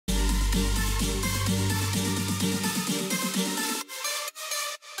Come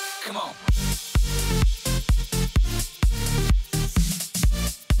on.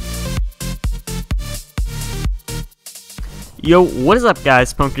 Yo, what is up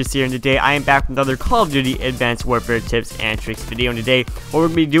guys, Punkerzz here, and today I am back with another Call of Duty Advanced Warfare tips and tricks video. And today, what we're going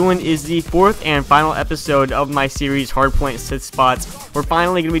to be doing is the fourth and final episode of my series, Hardpoint Sith Spots. We're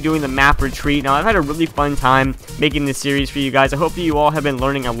finally going to be doing the map retreat. Now, I've had a really fun time making this series for you guys. I hope that you all have been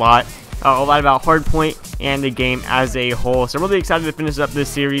learning a lot about Hardpoint and the game as a whole. So I'm really excited to finish up this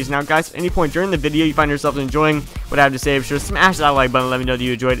series. Now guys, at any point during the video you find yourself enjoying what I have to say, be sure to smash that like button, let me know that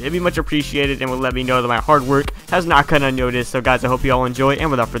you enjoyed it. It'd be much appreciated and will let me know that my hard work has not gone unnoticed. So guys, I hope you all enjoy, and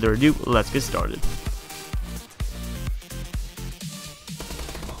without further ado, let's get started.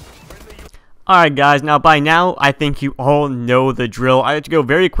 Alright guys, now by now, I think you all know the drill. I have to go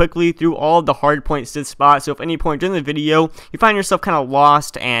very quickly through all of the Hardpoint Sith spots, so if at any point during the video you find yourself kind of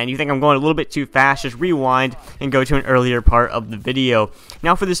lost and you think I'm going a little bit too fast, just rewind and go to an earlier part of the video.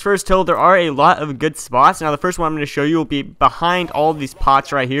 Now for this first hill, there are a lot of good spots. Now the first one I'm going to show you will be behind all of these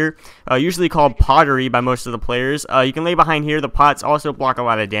pots right here, usually called pottery by most of the players. You can lay behind here. The pots also block a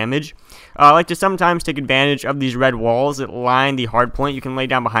lot of damage. I like to sometimes take advantage of these red walls that line the hardpoint. You can lay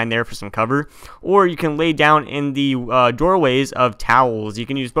down behind there for some cover, or you can lay down in the doorways of towels. You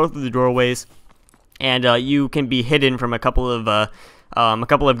can use both of the doorways, and you can be hidden from a couple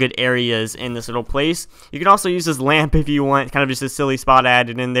of good areas in this little place. You can also use this lamp if you want, kind of just a silly spot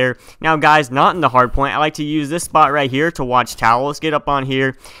added in there. Now guys, not in the hardpoint, I like to use this spot right here to watch towels. Get up on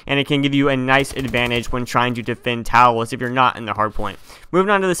here, and it can give you a nice advantage when trying to defend towels if you're not in the hardpoint. Moving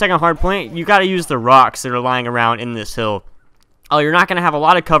on to the second hardpoint, you got to use the rocks that are lying around in this hill. You're not going to have a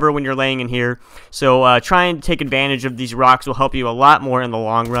lot of cover when you're laying in here, so trying to take advantage of these rocks will help you a lot more in the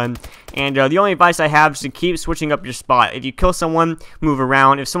long run. And the only advice I have is to keep switching up your spot. If you kill someone, move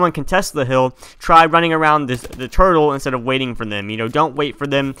around. If someone contests the hill, try running around the turtle instead of waiting for them. You know, don't wait for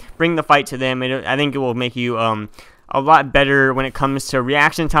them. Bring the fight to them. I think it will make you a lot better when it comes to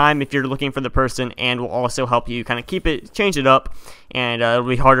reaction time if you're looking for the person, and will also help you kind of change it up, and it'll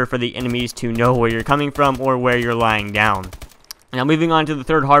be harder for the enemies to know where you're coming from or where you're lying down. Now moving on to the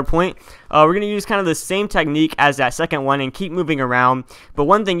third hard point, we're going to use kind of the same technique as that second one and keep moving around, but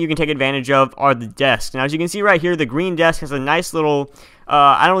one thing you can take advantage of are the desks. Now as you can see right here, the green desk has a nice little,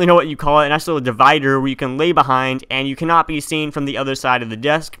 I don't really know what you call it, a nice little divider where you can lay behind, and you cannot be seen from the other side of the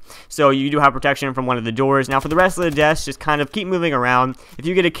desk, so you do have protection from one of the doors. Now for the rest of the desk, just kind of keep moving around. If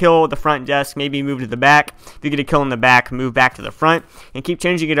you get a kill at the front desk, maybe move to the back. If you get a kill in the back, move back to the front, and keep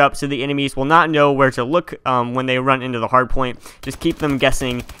changing it up so the enemies will not know where to look when they run into the hard point. Just keep them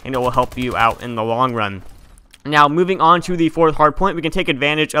guessing, and it will help you out in the long run. Now, moving on to the fourth hard point, we can take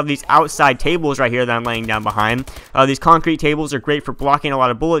advantage of these outside tables right here that I'm laying down behind. These concrete tables are great for blocking a lot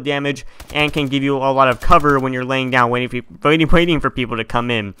of bullet damage and can give you a lot of cover when you're laying down waiting for people to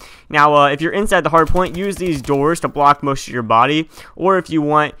come in. Now, if you're inside the hard point, use these doors to block most of your body, or if you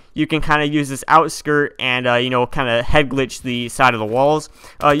want, you can kind of use this outskirt and, you know, kind of head glitch the side of the walls.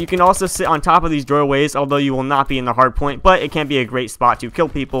 You can also sit on top of these doorways, although you will not be in the hard point, but it can be a great spot to kill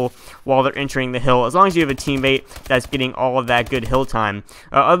people while they're entering the hill, as long as you have a teammate that's getting all of that good hill time.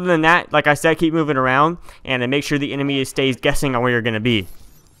 Other than that, like I said, keep moving around and make sure the enemy stays guessing on where you're going to be.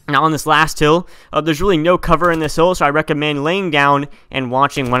 Now on this last hill, there's really no cover in this hill, so I recommend laying down and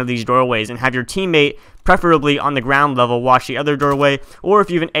watching one of these doorways, and have your teammate, preferably on the ground level, watch the other doorway. Or if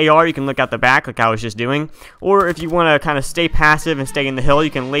you have an AR, you can look out the back like I was just doing. Or if you want to kind of stay passive and stay in the hill,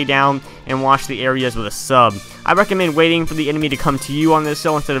 you can lay down and watch the areas with a sub. I recommend waiting for the enemy to come to you on this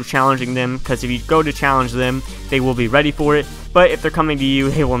hill instead of challenging them, because if you go to challenge them, they will be ready for it. But if they're coming to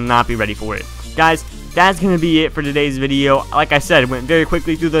you, they will not be ready for it. Guys, that's going to be it for today's video. Like I said, it went very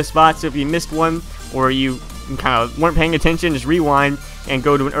quickly through those spots, so if you missed one or you kind of weren't paying attention, just rewind and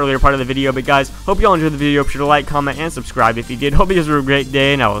go to an earlier part of the video. But guys, hope you all enjoyed the video. Be sure to like, comment, and subscribe if you did. Hope you guys have a great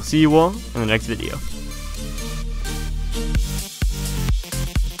day, and I will see you all in the next video.